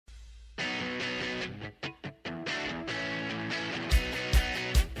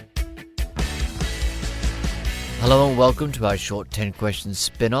Hello and welcome to our short 10 questions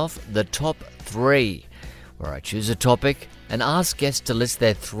spin-off, The Top 3, where I choose a topic and ask guests to list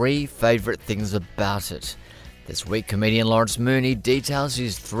their 3 favourite things about it. This week, comedian Lawrence Mooney details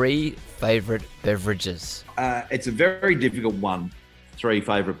his 3 favourite beverages. It's a very difficult one, 3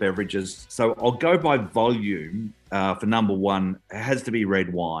 favourite beverages. So I'll go by volume for number 1. It has to be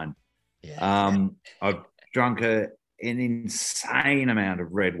red wine. Yeah. I've drunk an insane amount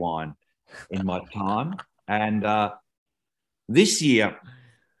of red wine in my time. And this year,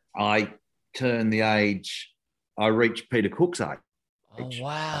 I turned the age, I reached Peter Cook's age. Oh,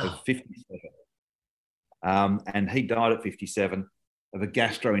 wow. Of 57. And he died at 57 of a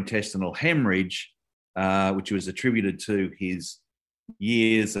gastrointestinal hemorrhage, which was attributed to his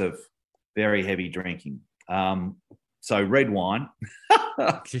years of very heavy drinking. So red wine,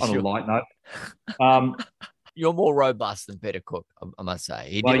 on a light note. You're more robust than Peter Cook, I must say.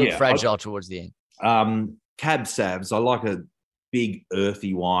 He did look fragile towards the end. Cab Savs, I like a big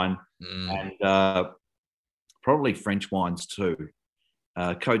earthy wine, and probably French wines too.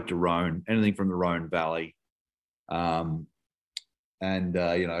 Côte de Rhône, anything from the Rhône Valley, and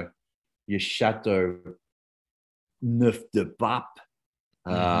your Chateau Neuf de Pape.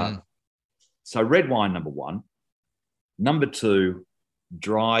 So red wine, number 1. Number 2,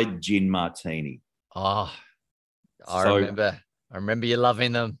 dried gin martini. Oh, I remember you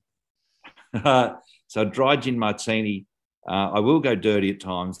loving them. So dried gin martini, I will go dirty at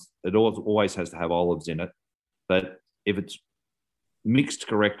times. It always has to have olives in it. But if it's mixed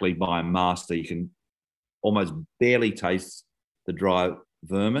correctly by a master, you can almost barely taste the dry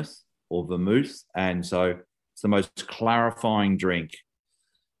vermouth or vermouth. And so it's the most clarifying drink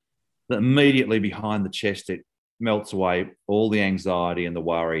that immediately behind the chest, it melts away all the anxiety and the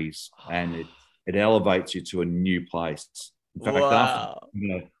worries, and it elevates you to a new place. In fact, after,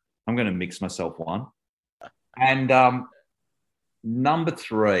 I'm going to mix myself one. And number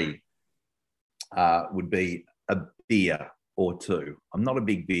 3 would be a beer or 2. I'm not a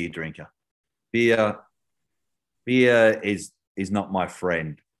big beer drinker. Beer is not my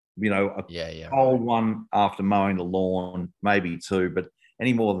friend. Cold one after mowing the lawn, maybe 2, but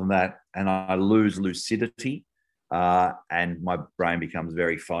any more than that, and I lose lucidity, and my brain becomes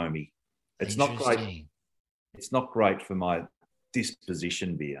very foamy. It's not great. It's not great for my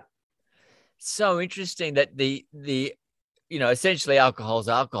disposition, beer. So interesting that the essentially alcohol's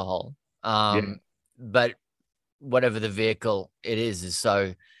alcohol, but whatever the vehicle it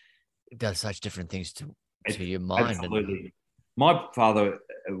does such different things to your mind. Absolutely. My father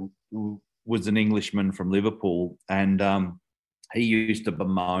was an Englishman from Liverpool, and he used to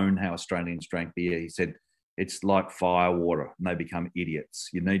bemoan how Australians drank beer. He said it's like fire water, and they become idiots.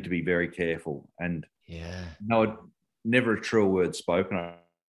 You need to be very careful. And never a true word spoken,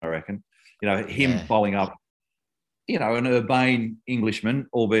 I reckon. Bowling up, an urbane Englishman,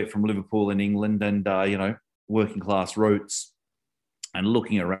 albeit from Liverpool in England, and, working class roots, and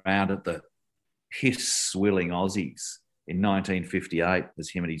looking around at the hiss-swilling Aussies in 1958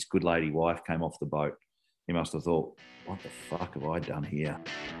 as him and his good lady wife came off the boat. He must have thought, what the fuck have I done here?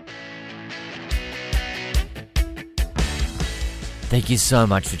 Thank you so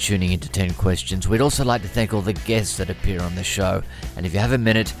much for tuning into 10 Questions. We'd also like to thank all the guests that appear on the show. And if you have a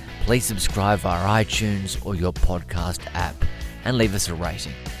minute, please subscribe via iTunes or your podcast app and leave us a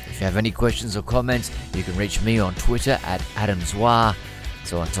rating. If you have any questions or comments, you can reach me on Twitter @AdamZwar.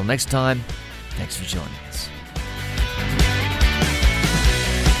 So until next time, thanks for joining us.